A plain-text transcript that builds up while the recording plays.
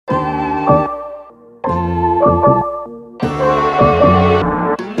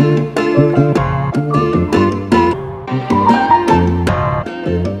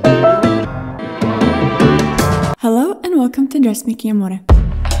Dressmaking Amore.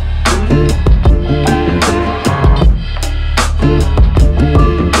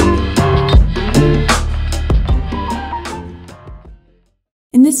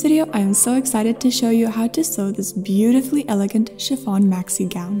 In this video, I am so excited to show you how to sew this beautifully elegant chiffon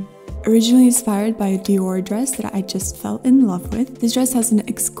maxi gown. Originally inspired by a Dior dress that I just fell in love with, this dress has an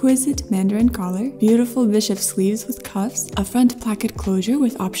exquisite Mandarin collar, beautiful bishop sleeves with cuffs, a front placket closure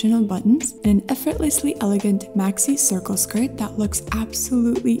with optional buttons, and an effortlessly elegant maxi circle skirt that looks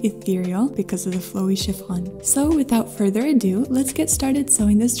absolutely ethereal because of the flowy chiffon. So without further ado, let's get started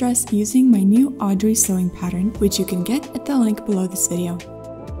sewing this dress using my new Audrey sewing pattern, which you can get at the link below this video.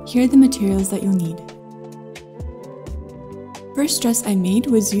 Here are the materials that you'll need. First dress I made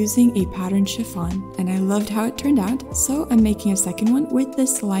was using a patterned chiffon, and I loved how it turned out, so I'm making a second one with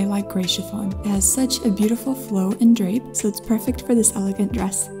this lilac gray chiffon. It has such a beautiful flow and drape, so it's perfect for this elegant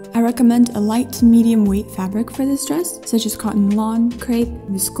dress. I recommend a light to medium weight fabric for this dress, such as cotton lawn, crepe,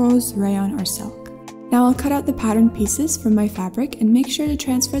 viscose, rayon, or silk. Now I'll cut out the pattern pieces from my fabric and make sure to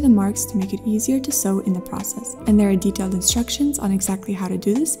transfer the marks to make it easier to sew in the process. And there are detailed instructions on exactly how to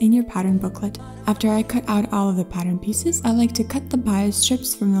do this in your pattern booklet. After I cut out all of the pattern pieces, I like to cut the bias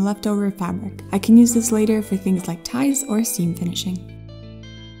strips from the leftover fabric. I can use this later for things like ties or seam finishing.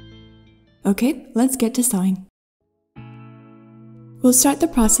 Okay, let's get to sewing. We'll start the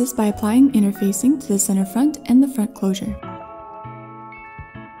process by applying interfacing to the center front and the front closure.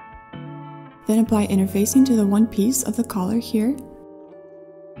 Then apply interfacing to the one piece of the collar here,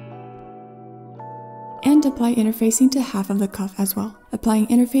 and apply interfacing to half of the cuff as well. Applying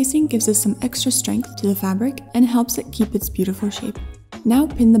interfacing gives us some extra strength to the fabric and helps it keep its beautiful shape. Now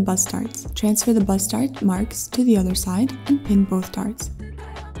pin the bust darts. Transfer the bust dart marks to the other side and pin both darts.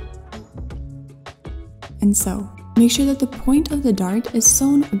 And sew. Make sure that the point of the dart is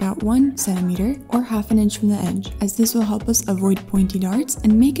sewn about 1 centimeter or half an inch from the edge, as this will help us avoid pointy darts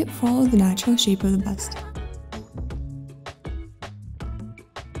and make it follow the natural shape of the bust.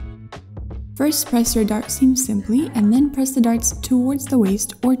 First, press your dart seam simply and then press the darts towards the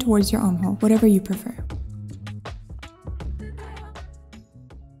waist or towards your armhole, whatever you prefer.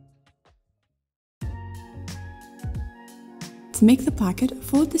 To make the placket,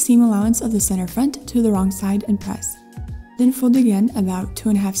 fold the seam allowance of the center front to the wrong side and press. Then fold again about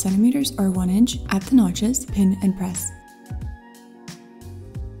 2.5 centimeters or 1 inch at the notches, pin and press.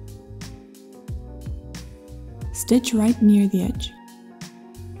 Stitch right near the edge.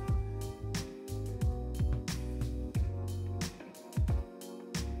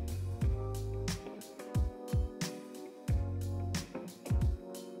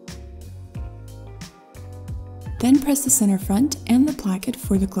 Then press the center front and the placket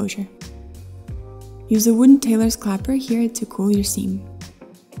for the closure. Use a wooden tailor's clapper here to cool your seam.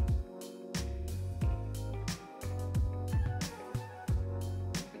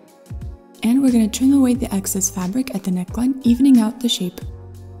 And we're going to trim away the excess fabric at the neckline, evening out the shape.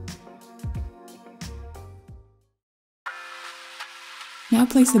 Now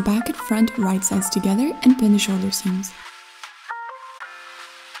place the back and front right sides together and pin the shoulder seams.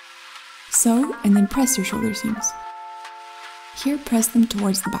 Sew and then press your shoulder seams. Here, press them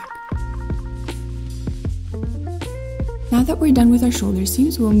towards the back. Now that we're done with our shoulder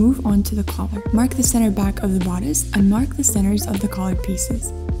seams, we'll move on to the collar. Mark the center back of the bodice and mark the centers of the collared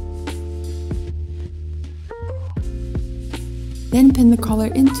pieces. Then pin the collar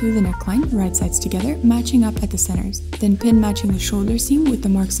into the neckline, right sides together, matching up at the centers. Then pin matching the shoulder seam with the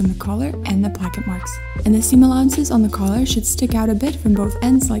marks on the collar and the placket marks. And the seam allowances on the collar should stick out a bit from both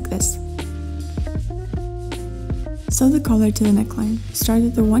ends like this. Sew the collar to the neckline. Start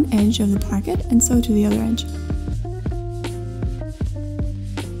at the one edge of the placket and sew to the other edge.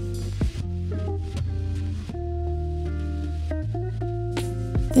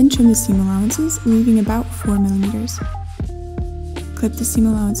 Then trim the seam allowances, leaving about 4 millimeters. Clip the seam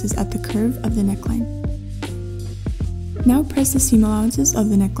allowances at the curve of the neckline. Now press the seam allowances of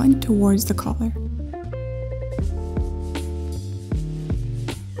the neckline towards the collar.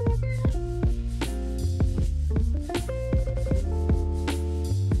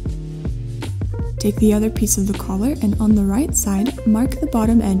 Take the other piece of the collar and on the right side, mark the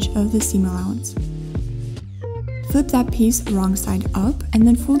bottom edge of the seam allowance. Flip that piece wrong side up and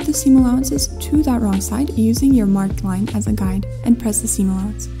then fold the seam allowances to that wrong side using your marked line as a guide and press the seam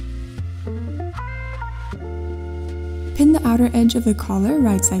allowance. Pin the outer edge of the collar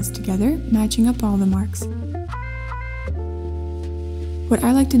right sides together, matching up all the marks. What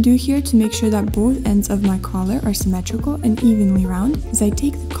I like to do here to make sure that both ends of my collar are symmetrical and evenly round is I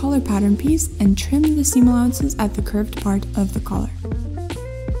take the collar pattern piece and trim the seam allowances at the curved part of the collar.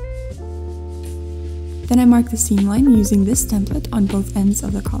 Then I mark the seam line using this template on both ends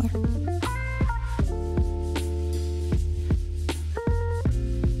of the collar.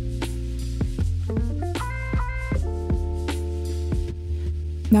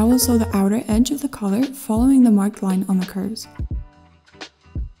 Now we'll sew the outer edge of the collar following the marked line on the curves.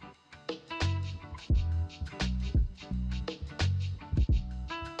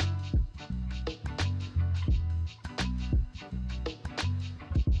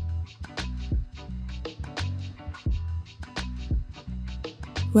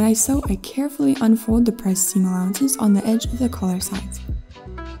 When I sew, I carefully unfold the pressed seam allowances on the edge of the collar sides.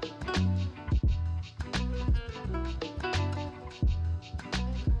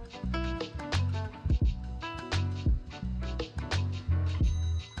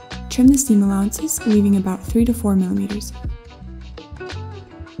 Trim the seam allowances, leaving about 3 to 4 millimeters.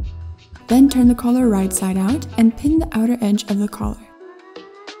 Then turn the collar right side out and pin the outer edge of the collar.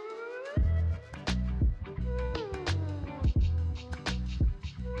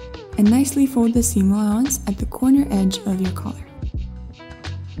 And nicely fold the seam allowance at the corner edge of your collar.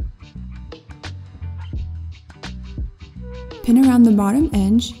 Pin around the bottom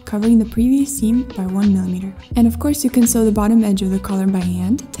edge, covering the previous seam by 1 millimeter. And of course you can sew the bottom edge of the collar by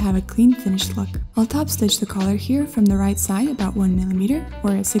hand to have a clean finished look. I'll top stitch the collar here from the right side about 1 millimeter or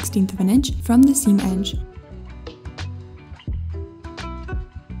 1/16 of an inch from the seam edge.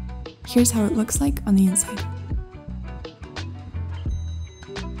 Here's how it looks like on the inside.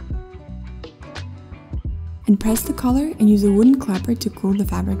 And press the collar and use a wooden clapper to cool the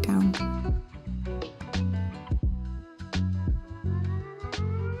fabric down.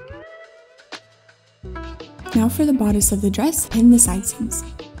 Now for the bodice of the dress, pin the side seams.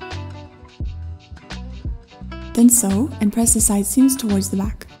 Then sew and press the side seams towards the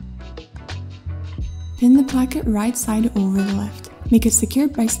back. Pin the placket right side over the left. Make it secure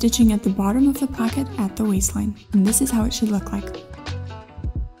by stitching at the bottom of the placket at the waistline. And this is how it should look like.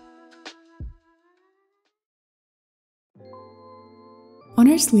 On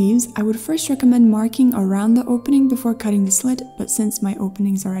our sleeves, I would first recommend marking around the opening before cutting the slit, but since my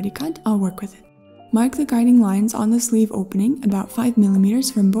opening is already cut, I'll work with it. Mark the guiding lines on the sleeve opening about 5 millimeters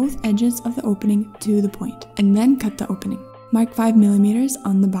from both edges of the opening to the point, and then cut the opening. Mark 5 millimeters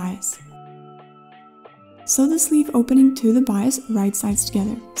on the bias. Sew the sleeve opening to the bias right sides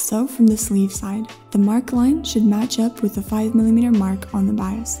together. Sew from the sleeve side. The mark line should match up with the 5 millimeter mark on the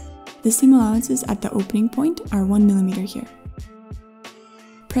bias. The seam allowances at the opening point are 1 millimeter here.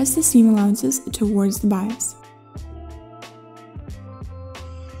 Press the seam allowances towards the bias.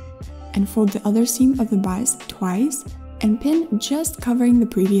 And fold the other seam of the bias twice and pin just covering the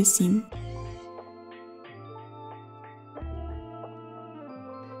previous seam.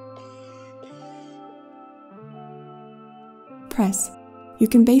 Press. You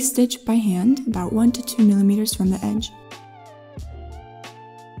can base stitch by hand about 1 to 2 millimeters from the edge.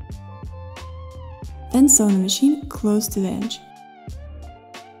 Then sew in the machine close to the edge.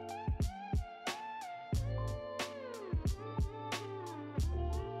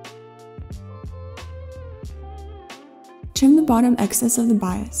 Trim the bottom excess of the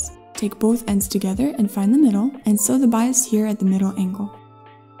bias. Take both ends together and find the middle, and sew the bias here at the middle angle.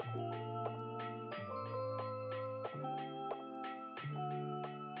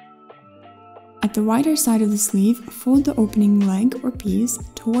 At the wider side of the sleeve, fold the opening leg or piece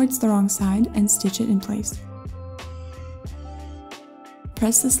towards the wrong side and stitch it in place.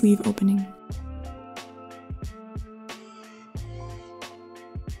 Press the sleeve opening.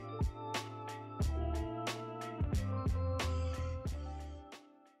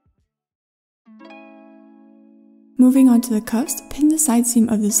 Moving on to the cuffs, pin the side seam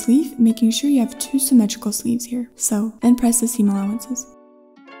of the sleeve, making sure you have 2 symmetrical sleeves here. Sew, then press the seam allowances.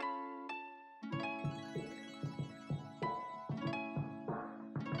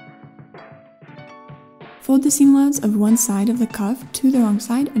 Fold the seam allowance of one side of the cuff to the wrong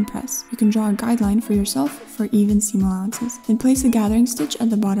side and press. You can draw a guideline for yourself for even seam allowances. Then place a gathering stitch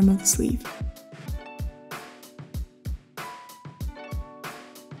at the bottom of the sleeve.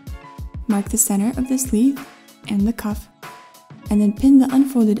 Mark the center of the sleeve and the cuff, and then pin the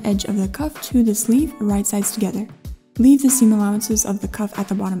unfolded edge of the cuff to the sleeve right sides together. Leave the seam allowances of the cuff at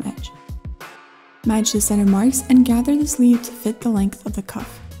the bottom edge. Match the center marks and gather the sleeve to fit the length of the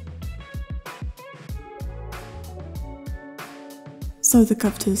cuff. Sew the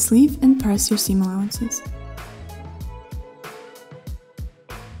cuff to the sleeve and press your seam allowances.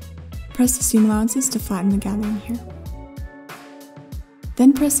 Press the seam allowances to flatten the gathering here.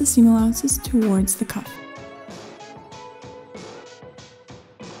 Then press the seam allowances towards the cuff.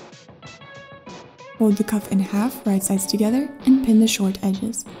 Fold the cuff in half, right sides together, and pin the short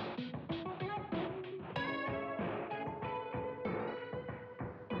edges.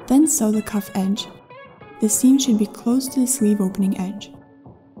 Then sew the cuff edge. The seam should be close to the sleeve opening edge.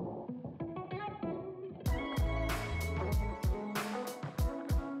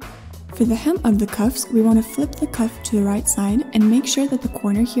 For the hem of the cuffs, we want to flip the cuff to the right side and make sure that the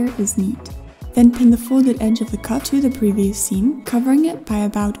corner here is neat. Then pin the folded edge of the cuff to the previous seam, covering it by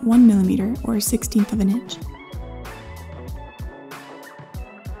about 1 mm or 1/16 of an inch.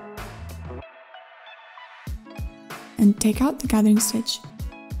 And take out the gathering stitch.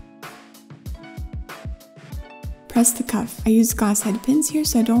 Press the cuff. I use glass head pins here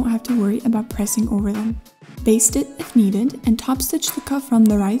so I don't have to worry about pressing over them. Baste it if needed and top stitch the cuff from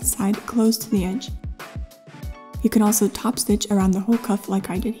the right side close to the edge. You can also top stitch around the whole cuff like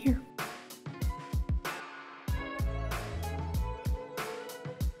I did here.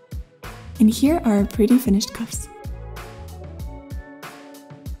 And here are our pretty finished cuffs.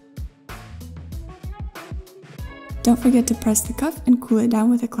 Don't forget to press the cuff and cool it down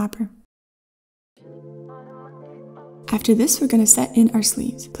with a clapper. After this, we're going to set in our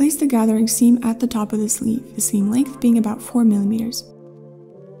sleeves. Place the gathering seam at the top of the sleeve, the seam length being about 4 mm.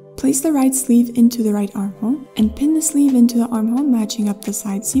 Place the right sleeve into the right armhole and pin the sleeve into the armhole, matching up the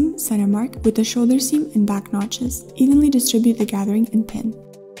side seam, center mark with the shoulder seam and back notches. Evenly distribute the gathering and pin.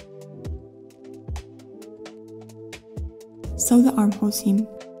 Sew the armhole seam.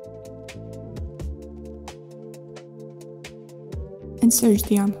 And serge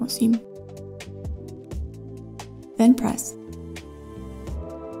the armhole seam. Then press.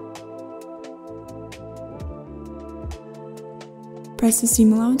 Press the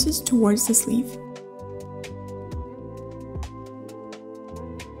seam allowances towards the sleeve.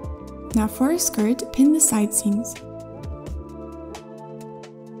 Now for a skirt, pin the side seams.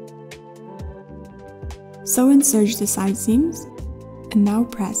 Sew and serge the side seams, and now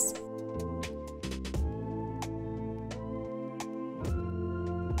press.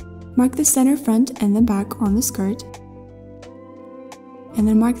 Mark the center front and the back on the skirt, and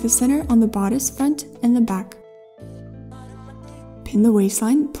then mark the center on the bodice front and the back. Pin the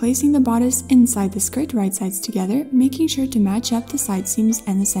waistline, placing the bodice inside the skirt right sides together, making sure to match up the side seams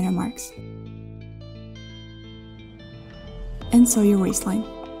and the center marks. And sew your waistline.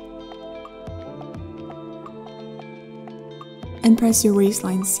 And press your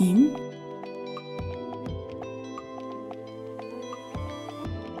waistline seam.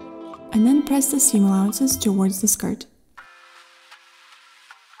 And then press the seam allowances towards the skirt.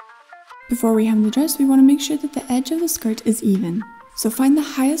 Before we hem the dress, we want to make sure that the edge of the skirt is even. So find the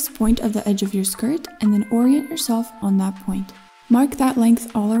highest point of the edge of your skirt and then orient yourself on that point. Mark that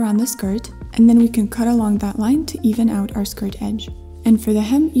length all around the skirt, and then we can cut along that line to even out our skirt edge. And for the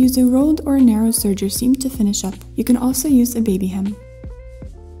hem, use a rolled or narrow serger seam to finish up. You can also use a baby hem.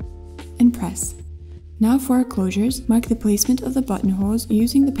 And press. Now for our closures, mark the placement of the buttonholes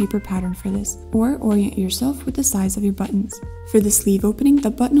using the paper pattern for this, or orient yourself with the size of your buttons. For the sleeve opening,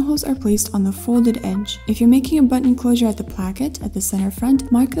 the buttonholes are placed on the folded edge. If you're making a button closure at the placket at the center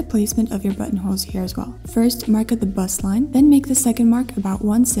front, mark the placement of your buttonholes here as well. First, mark at the bust line, then make the second mark about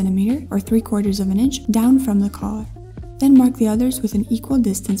 1 cm or 3/4 of an inch down from the collar. Then mark the others with an equal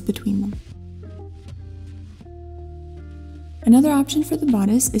distance between them. Another option for the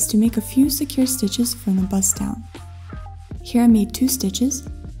bodice is to make a few secure stitches from the bust down. Here I made 2 stitches.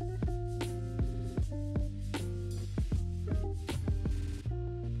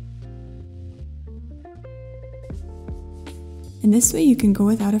 And this way you can go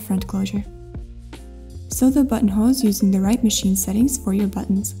without a front closure. Sew the buttonholes using the right machine settings for your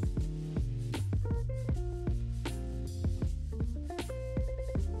buttons.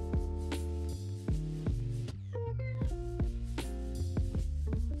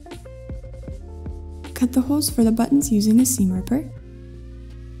 Cut the holes for the buttons using a seam ripper.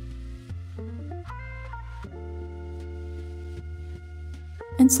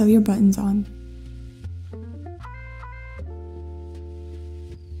 And sew your buttons on.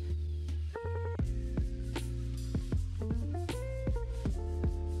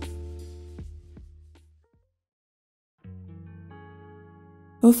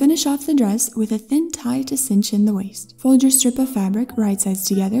 We'll finish off the dress with a thin tie to cinch in the waist. Fold your strip of fabric right sides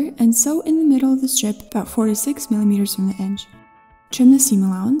together and sew in the middle of the strip about 4 to 6 mm from the edge. Trim the seam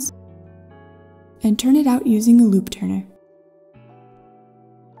allowance and turn it out using a loop turner.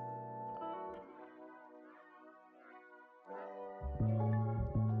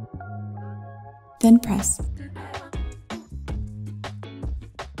 Then press.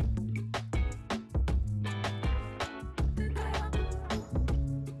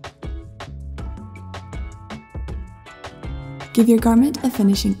 Give your garment a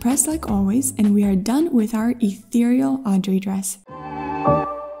finishing press like always, and we are done with our ethereal Audrey dress.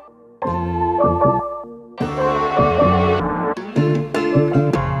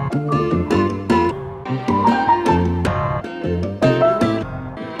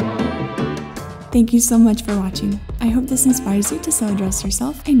 Thank you so much for watching. I hope this inspires you to sew a dress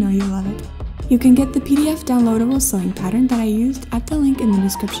yourself. I know you'll love it. You can get the PDF downloadable sewing pattern that I used at the link in the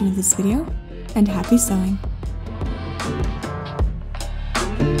description of this video, and happy sewing!